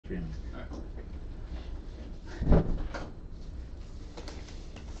streaming.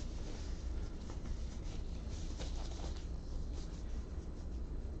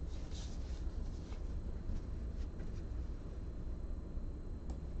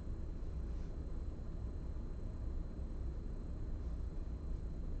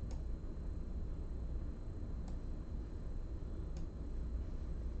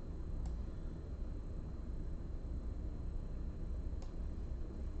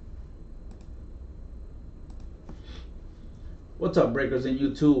 What's up, breakers in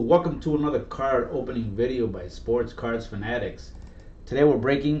YouTube? Welcome to another card opening video by Sports Cards Fanatics. Today we're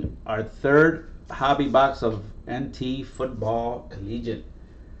breaking our third hobby box of NT Football Collegiate.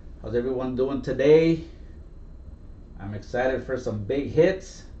 How's everyone doing today? I'm excited for some big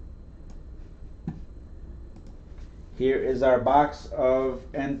hits. Here is our box of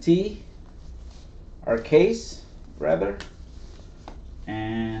NT, our case rather,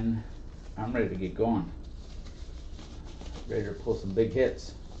 and I'm ready to get going. Ready to pull some big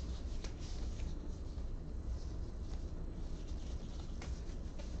hits.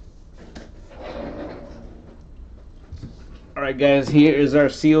 Alright guys, here is our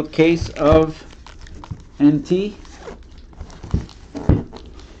sealed case of NT.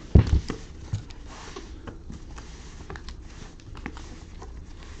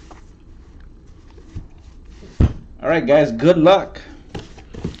 Alright guys, good luck.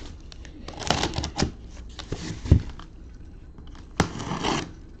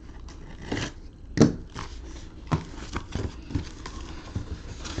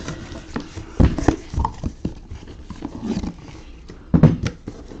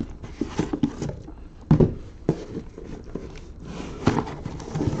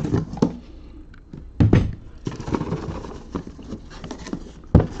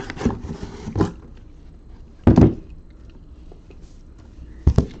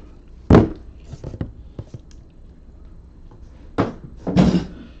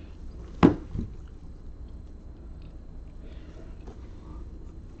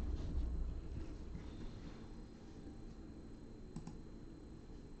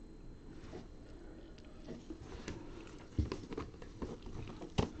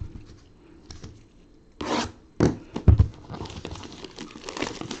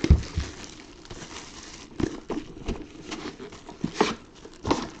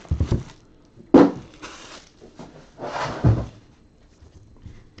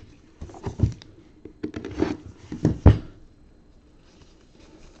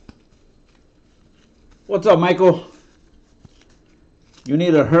 What's up, Michael? You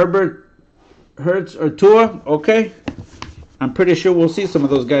need a Herbert, Hurts, or Tua? Okay. I'm pretty sure we'll see some of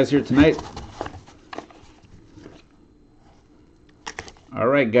those guys here tonight.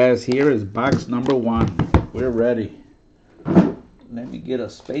 Alright, guys. Here is box number 1. We're ready. Let me get a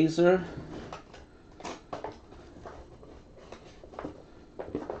spacer.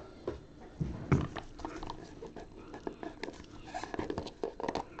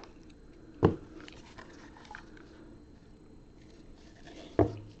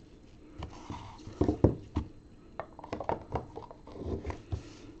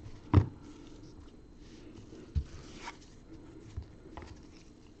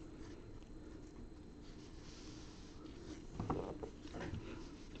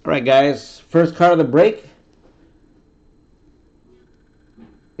 Alright guys, first card of the break.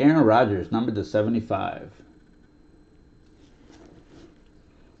 Aaron Rodgers, number to 75.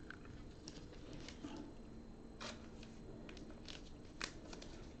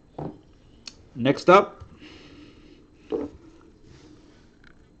 Next up,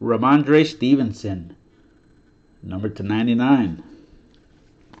 Ramondre Stevenson, number to 99.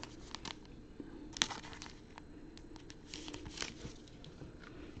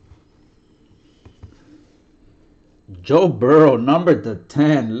 Joe Burrow, number to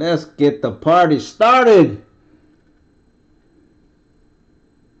 10. Let's get the party started.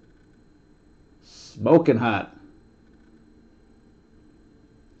 Smoking hot.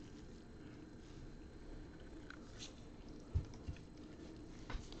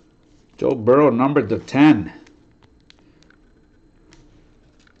 Joe Burrow, number to 10.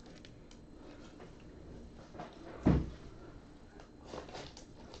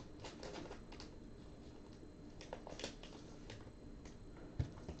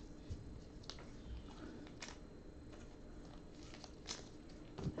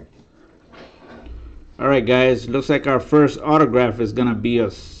 Alright guys, looks like our first autograph is going to be a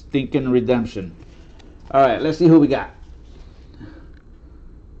stinking redemption. Alright, let's see who we got.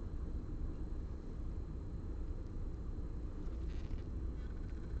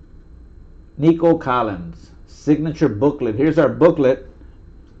 Nico Collins, signature booklet. Here's our booklet.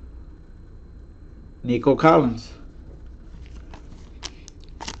 Nico Collins.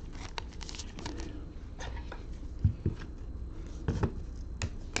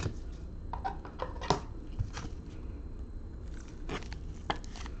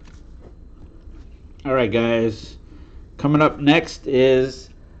 All right, guys. Coming up next is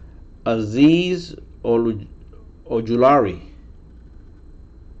Aziz Ojulari,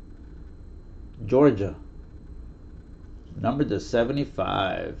 Georgia, number to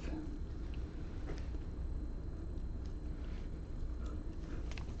 75.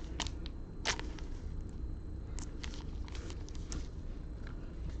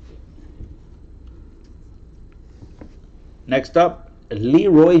 Next up,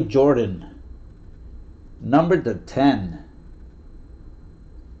 Leroy Jordan, number to 10,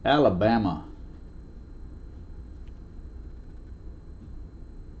 Alabama.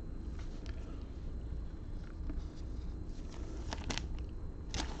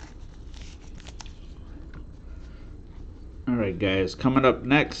 All right, guys, coming up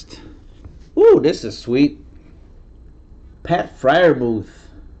next. Ooh, this is sweet. Pat Fryermuth,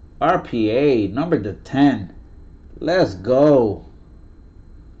 RPA, number to 10. Let's go.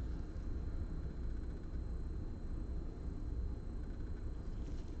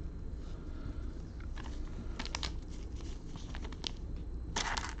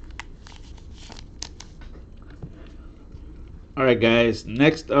 All right, guys,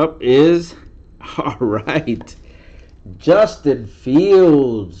 next up is, all right, Justin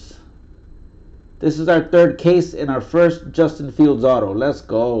Fields. This is our third case in our first Justin Fields auto. Let's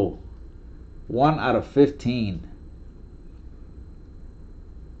go. 1 out of 15.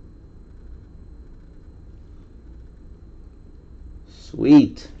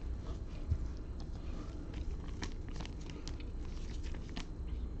 Sweet.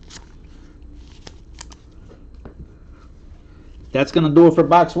 That's going to do it for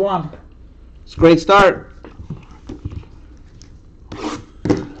box 1. It's a great start.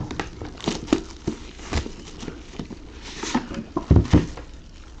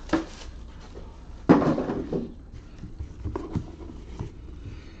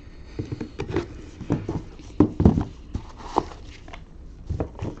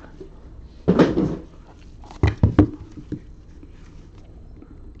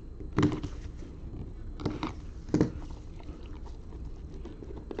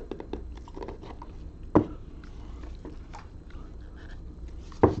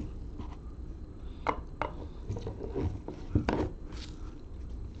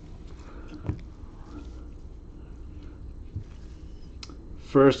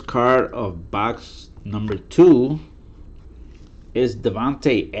 First card of box number 2 is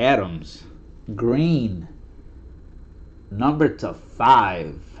Davonta Adams, green, number to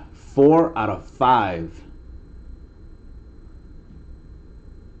 5, 4 out of 5.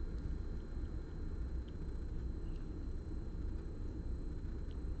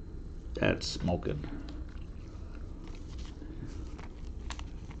 That's smoking.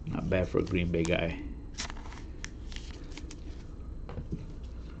 Not bad for a Green Bay guy.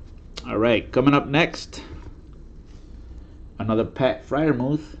 All right, coming up next, another Pat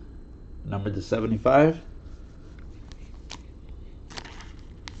Fryermuth, number to 75.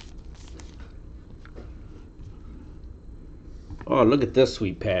 Oh, look at this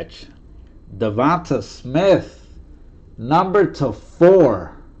sweet patch. Davonta Smith, number to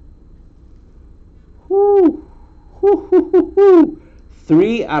 4. Woo, woo, woo, woo, woo.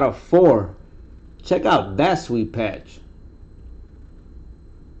 3 out of 4. Check out that sweet patch.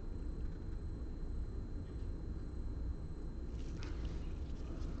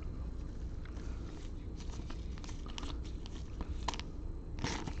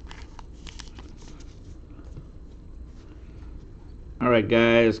 All right,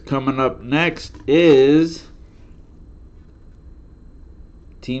 guys, coming up next is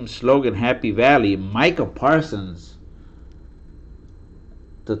team slogan Happy Valley, Micah Parsons,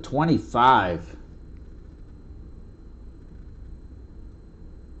 the 25.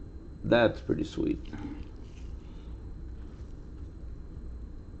 That's pretty sweet.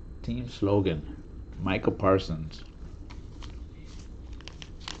 Team slogan, Micah Parsons.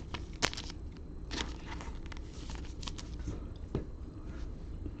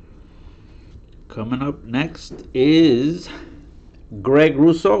 Coming up next is Greg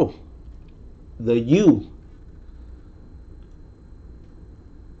Rousseau, the U.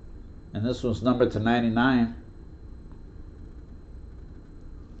 And this one's numbered to 99.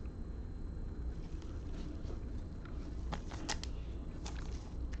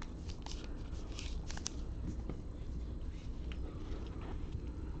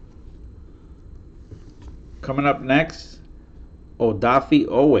 Coming up next, Odafe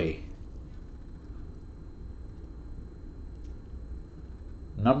Owe,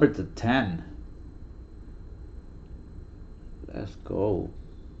 Number to 10. Let's go.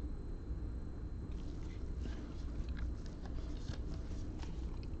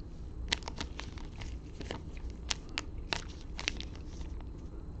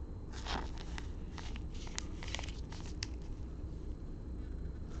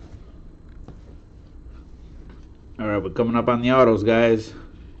 All right, we're coming up on the autos, guys.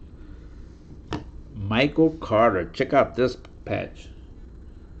 Michael Carter. Check out this patch.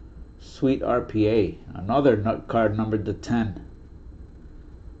 Sweet RPA. Another card numbered to 10.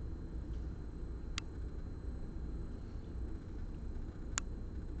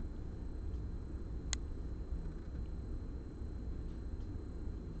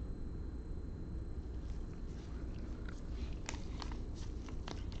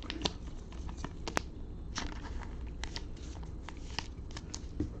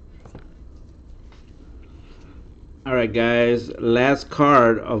 Alright, guys, last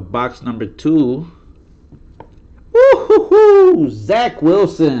card of box number 2. Woo-hoo-hoo! Zach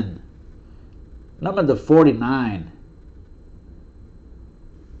Wilson, number to 49.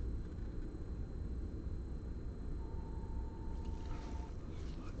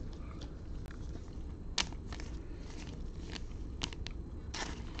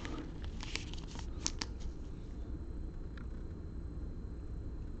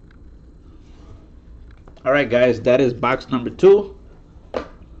 All right, guys, that is box number 2.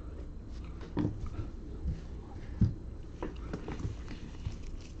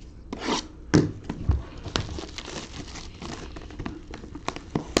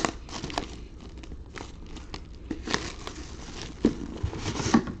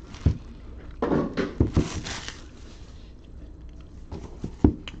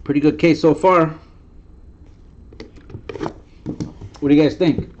 Pretty good case so far. What do you guys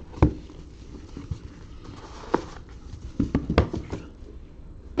think?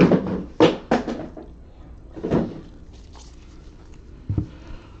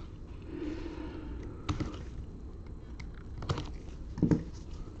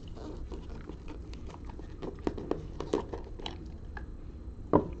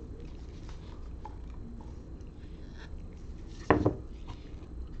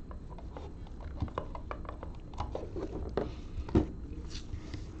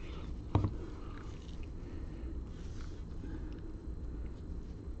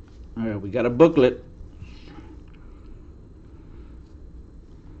 All right, we got a booklet.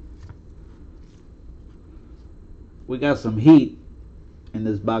 We got some heat in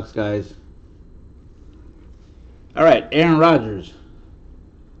this box, guys. All right, Aaron Rodgers,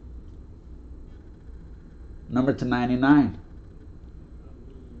 number to 99.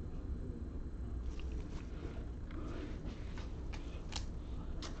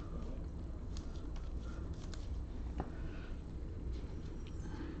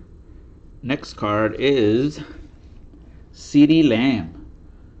 Next card is CeeDee Lamb,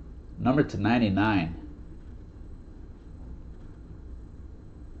 number to 99.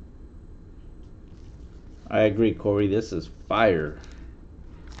 I agree, Corey. This is fire.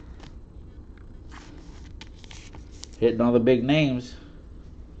 Hitting all the big names.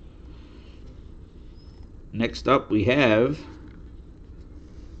 Next up, we have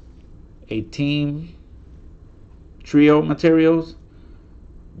a team trio materials.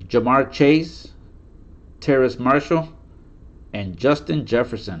 Jamar Chase, Terrace Marshall, and Justin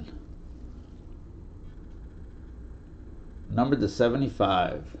Jefferson. Number to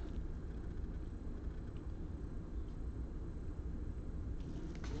 75.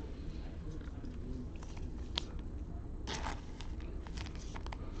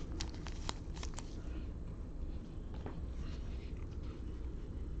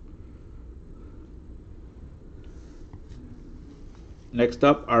 Next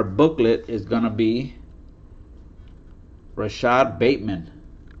up, our booklet is going to be Rashad Bateman.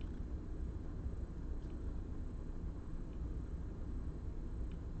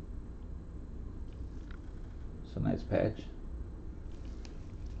 It's a nice patch.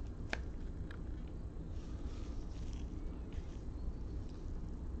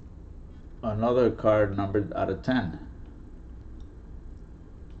 Another card numbered out of 10.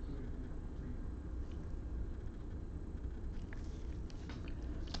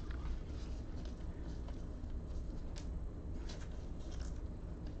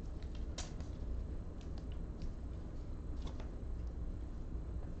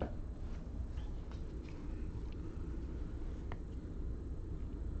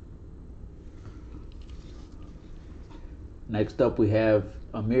 Next up, we have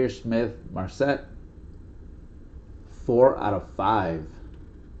Amir Smith Marset, 4 out of 5.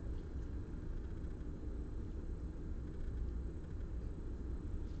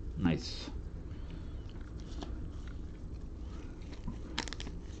 Nice.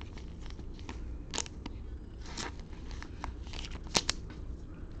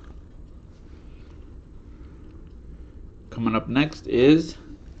 Coming up next is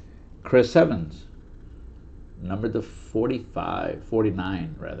Chris Evans, number to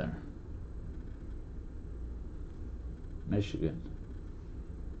 49 rather. Michigan.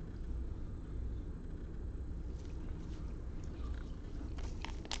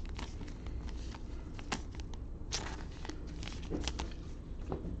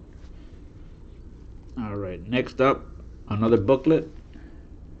 All right, next up, another booklet.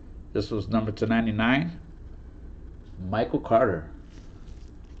 This was number 299. Michael Carter.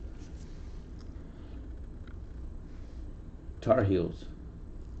 Tar Heels.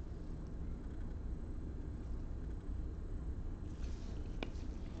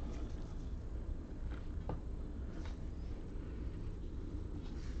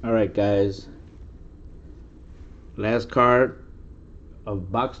 All right, guys. Last card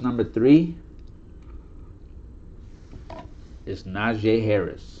of box number 3 is Najee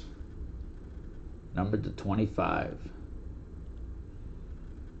Harris, number to 25.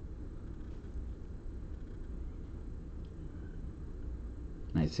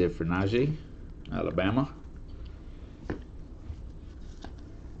 Nice hit for Najee, Alabama.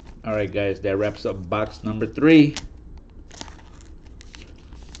 All right, guys, that wraps up box number 3.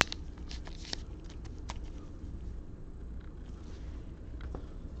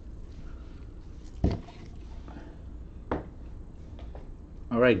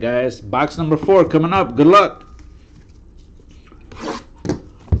 All right, guys, box number 4 coming up. Good luck.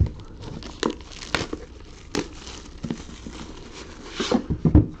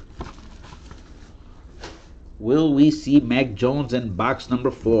 Will we see Mac Jones in box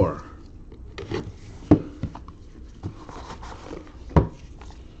number 4?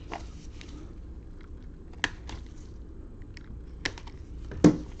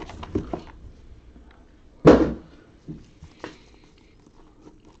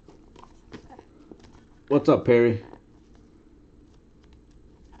 What's up, Perry?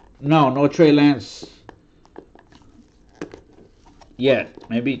 No Trey Lance yet.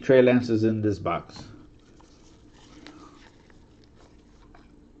 Maybe Trey Lance is in this box.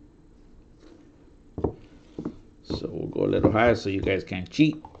 So we'll go a little higher so you guys can't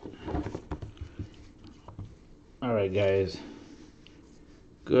cheat. All right, guys.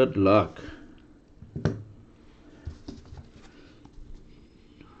 Good luck.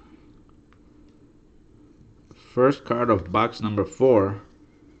 First card of box number 4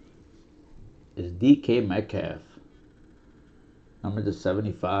 is DK Metcalf, number to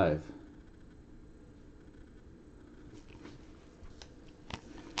 75.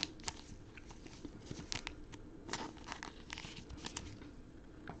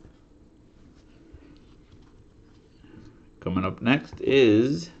 Coming up next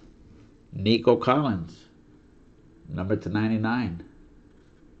is Nico Collins, number to 99.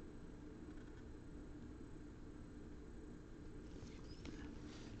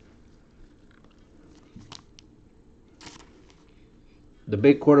 The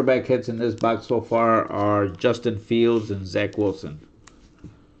big quarterback hits in this box so far are Justin Fields and Zach Wilson.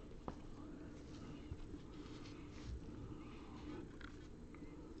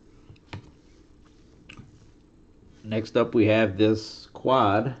 Next up we have this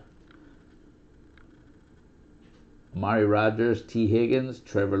quad. Amari Rodgers, T. Higgins,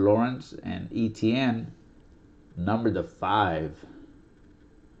 Trevor Lawrence, and ETN, number to 5.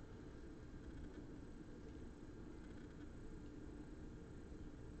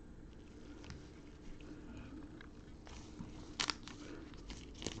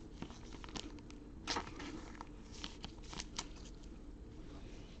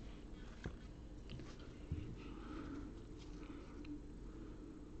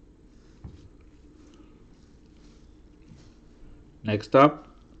 Next up,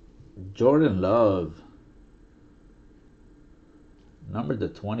 Jordan Love, number to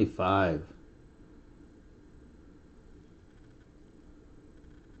 25.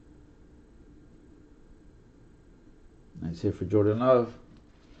 Nice hit for Jordan Love.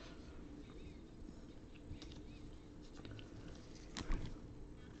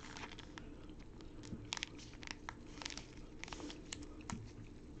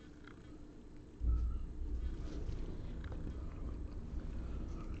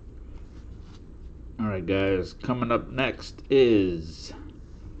 Alright, guys, coming up next is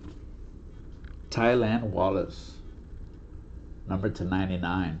Tylan Wallace, number to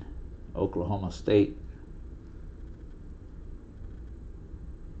 99, Oklahoma State.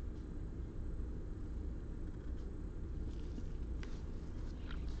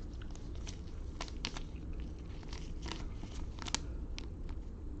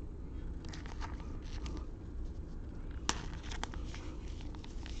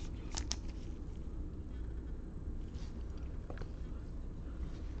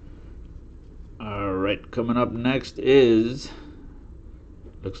 right, coming up next is,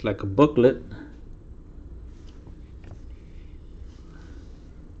 looks like a booklet.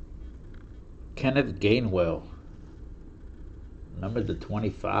 Kenneth Gainwell, number to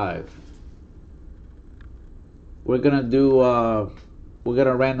 25. We're gonna do we're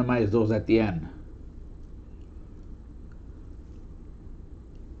gonna randomize those at the end.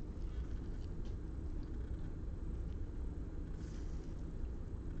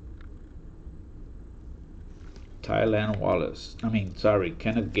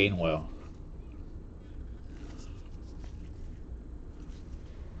 Kenneth Gainwell.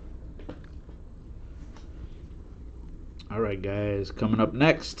 Alright guys, coming up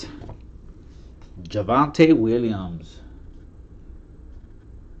next, Javonte Williams.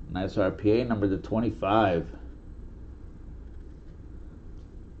 Nice RPA, number to 25.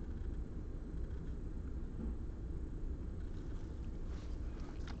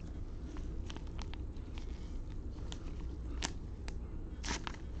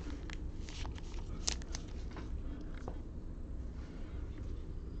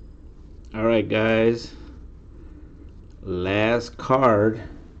 Alright guys, last card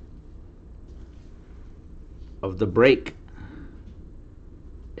of the break.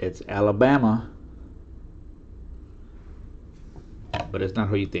 It's Alabama, but it's not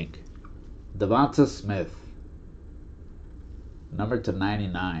who you think. Davonta Smith, number to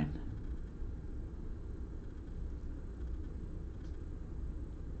 99.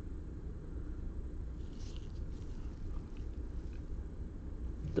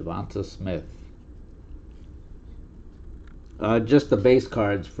 Davonta Smith. Just the base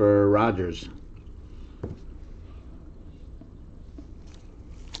cards for Rodgers.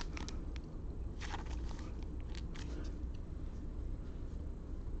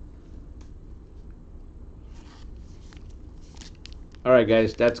 Alright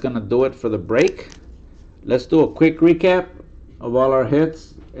guys, that's going to do it for the break. Let's do a quick recap of all our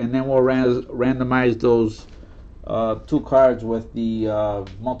hits, and then we'll randomize those two cards with the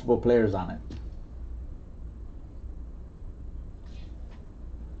multiple players on it.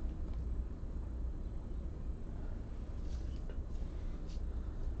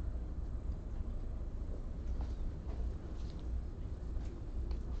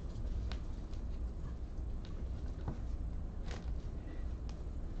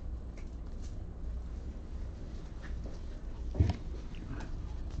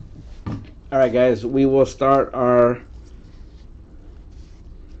 Alright guys, we will start our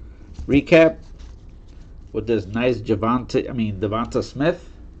recap with this nice Davonta Smith,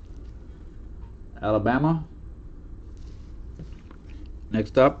 Alabama.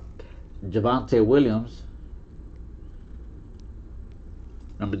 Next up, Javonte Williams,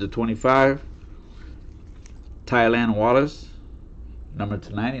 number to 25. Tylan Wallace, number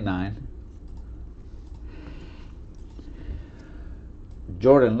to 99.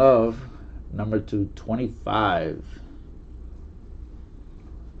 Jordan Love, number to 25.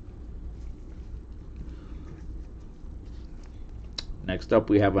 Next up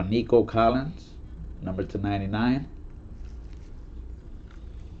we have a Nico Collins, number to 99.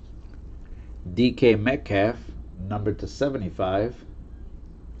 DK Metcalf, number to 75.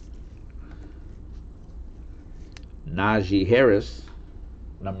 Najee Harris,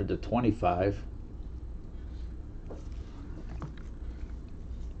 number to 25.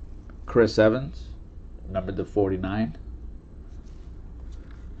 Chris Evans, number to 49.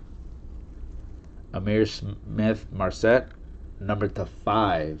 Amir Smith Marset, number to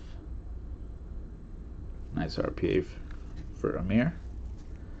 5. Nice RPA for Amir.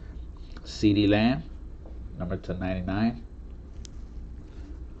 CeeDee Lamb, number to 99.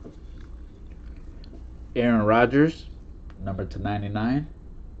 Aaron Rodgers, number to 99.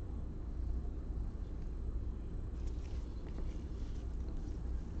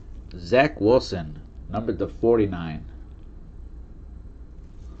 Zach Wilson, number to 49.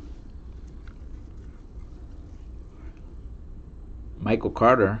 Michael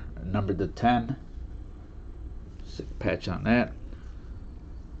Carter, number to 10. Sick patch on that.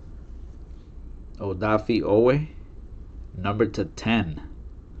 Odafe Owe, number to 10.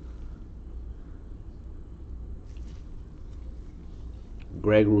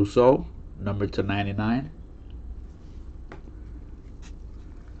 Greg Rousseau, number to 99.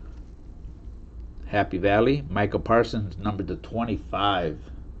 Happy Valley, Michael Parsons, number to 25.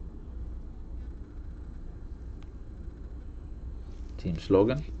 Team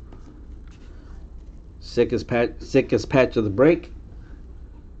slogan. Sickest patch of the break.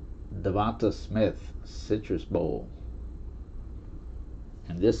 Davonta Smith, Citrus Bowl.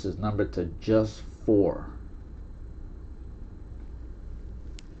 And this is number to just 4.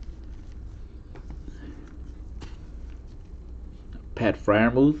 Pat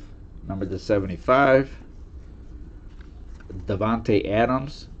Fryermuth, number to 75. Davonta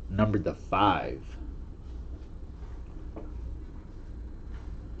Adams, number to 5.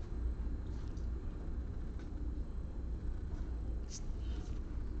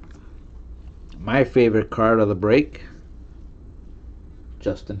 My favorite card of the break,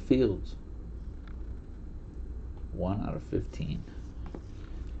 Justin Fields, 1 out of 15.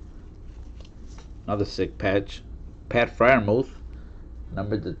 Another sick patch, Pat Fryermuth,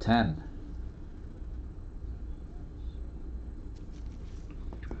 number to 10.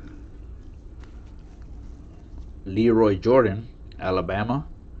 Leroy Jordan, Alabama,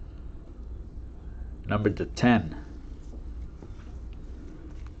 number to 10.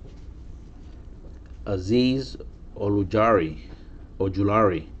 Azeez Ojulari,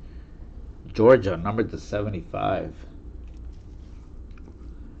 Georgia, number to 75.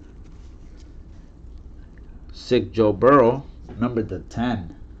 Sick Joe Burrow, number to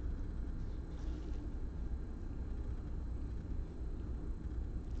 10.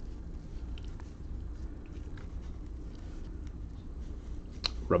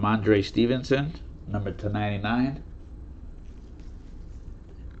 Ramondre Stevenson, number to 99.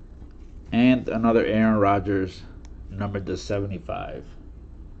 And another Aaron Rodgers, number to 75.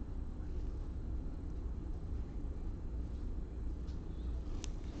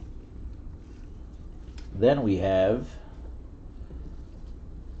 Then we have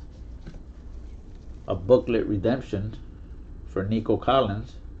a booklet redemption for Nico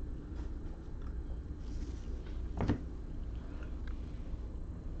Collins.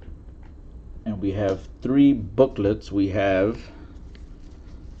 And we have 3 booklets. We have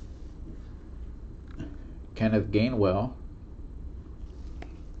Kenneth Gainwell,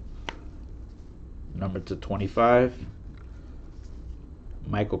 number to 25.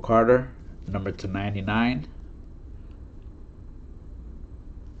 Michael Carter, number to 99.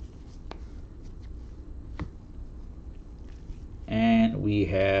 And we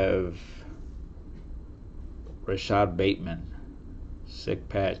have Rashad Bateman, sick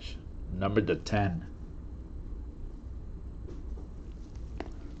patch, number to 10.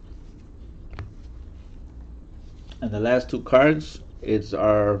 And the last 2 cards is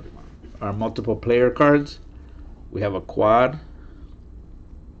our multiple player cards. We have a quad,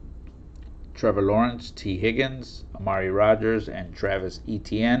 Trevor Lawrence, T. Higgins, Amari Rodgers, and Travis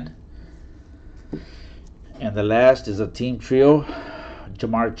Etienne. And the last is a team trio,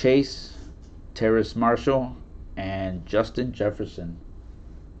 Jamar Chase, Terrace Marshall, and Justin Jefferson.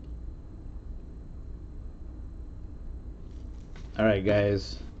 All right,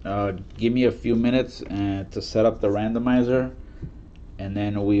 guys. Give me a few minutes to set up the randomizer, and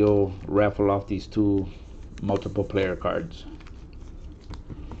then we'll raffle off these 2 multiple player cards.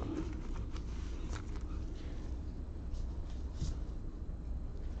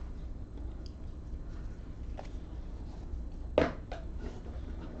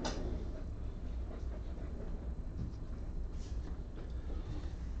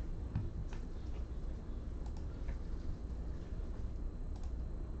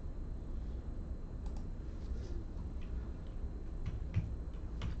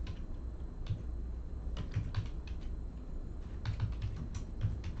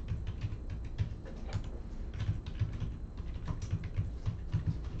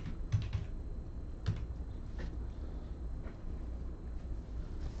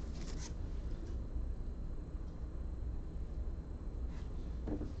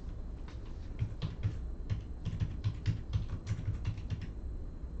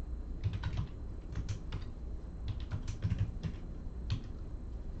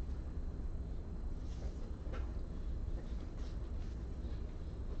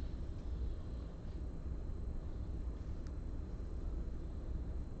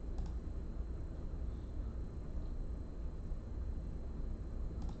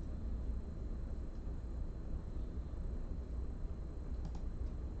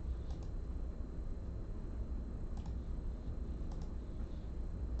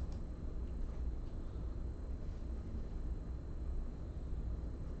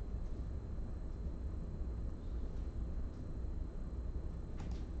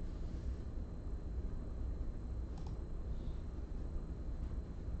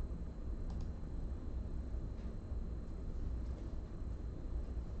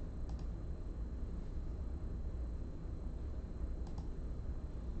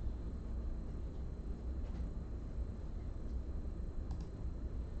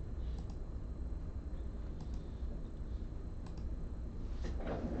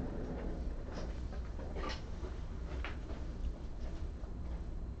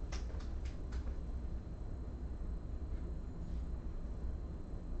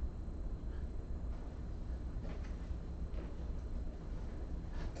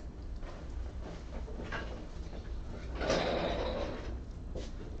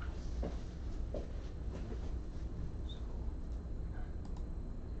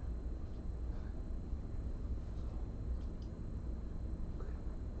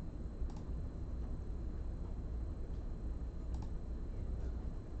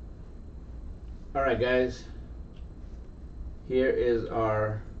 Alright guys, here is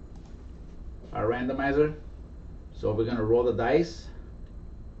our randomizer. So we're going to roll the dice.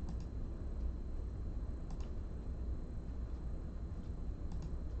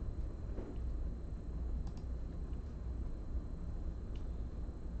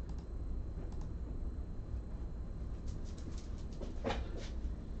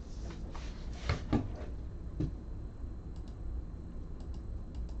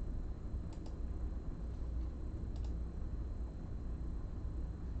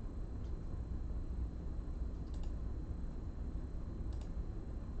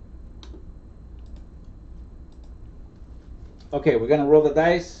 Okay, we're going to roll the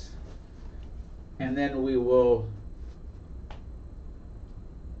dice, and then we will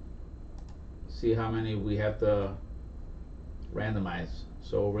see how many we have to randomize.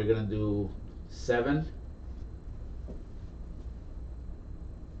 So we're going to do 7.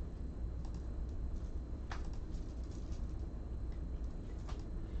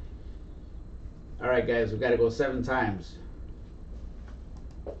 Alright guys, we got to go 7 times.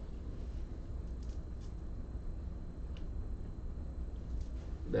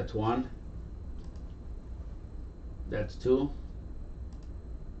 That's 1. That's 2.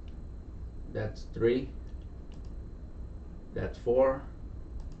 That's 3. That's 4.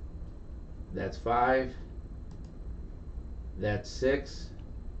 That's 5. That's 6.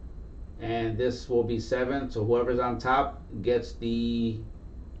 And this will be 7. So whoever's on top gets the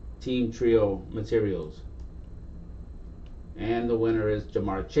team trio materials. And the winner is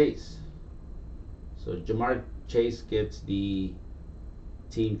Jamar Chase. So Jamar Chase gets the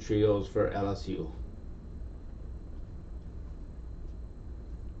team trios for LSU.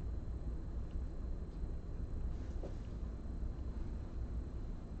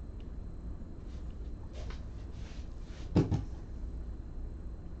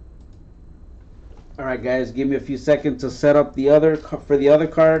 Alright guys, give me a few seconds to set up the other for the other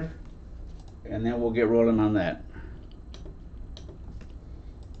card, and then we'll get rolling on that.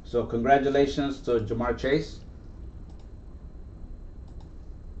 So congratulations to Jamar Chase.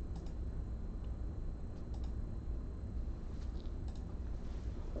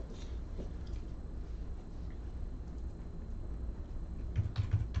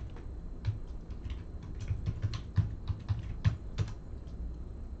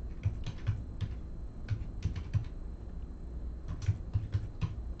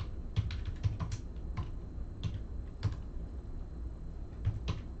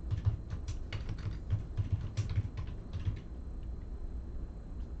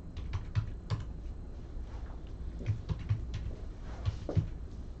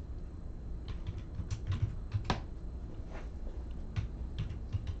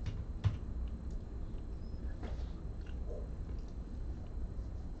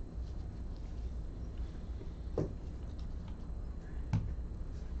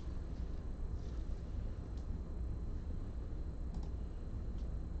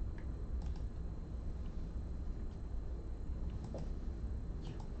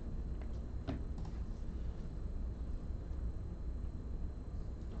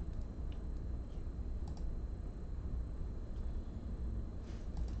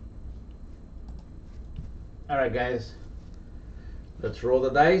 Alright guys, let's roll the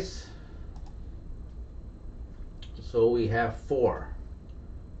dice. So we have 4.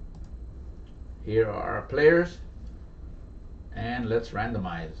 Here are our players, and let's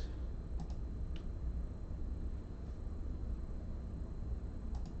randomize.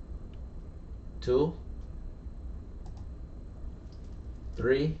 2,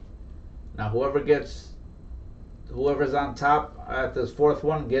 3. Now whoever's on top at this 4th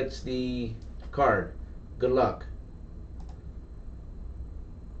one gets the card. Good luck.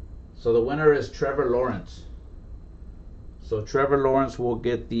 So the winner is Trevor Lawrence. So Trevor Lawrence will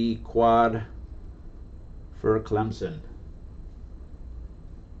get the quad for Clemson.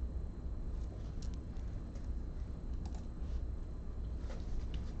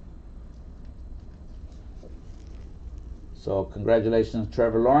 So congratulations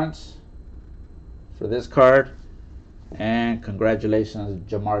Trevor Lawrence for this card, and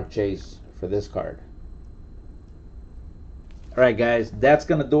congratulations Jamar Chase for this card. Alright guys, that's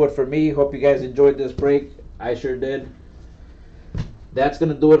going to do it for me. Hope you guys enjoyed this break. I sure did. That's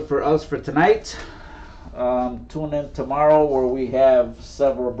going to do it for us for tonight. Tune in tomorrow where we have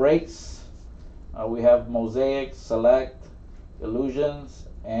several breaks. We have Mosaic, Select, Illusions,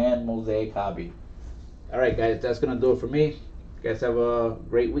 and Mosaic Hobby. Alright guys, that's going to do it for me. You guys have a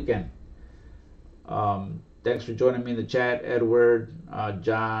great weekend. Thanks for joining me in the chat. Edward,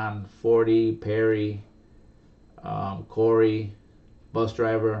 John, 40, Perry, Corey, Bus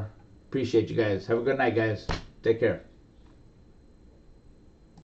Driver. Appreciate you guys. Have a good night, guys. Take care.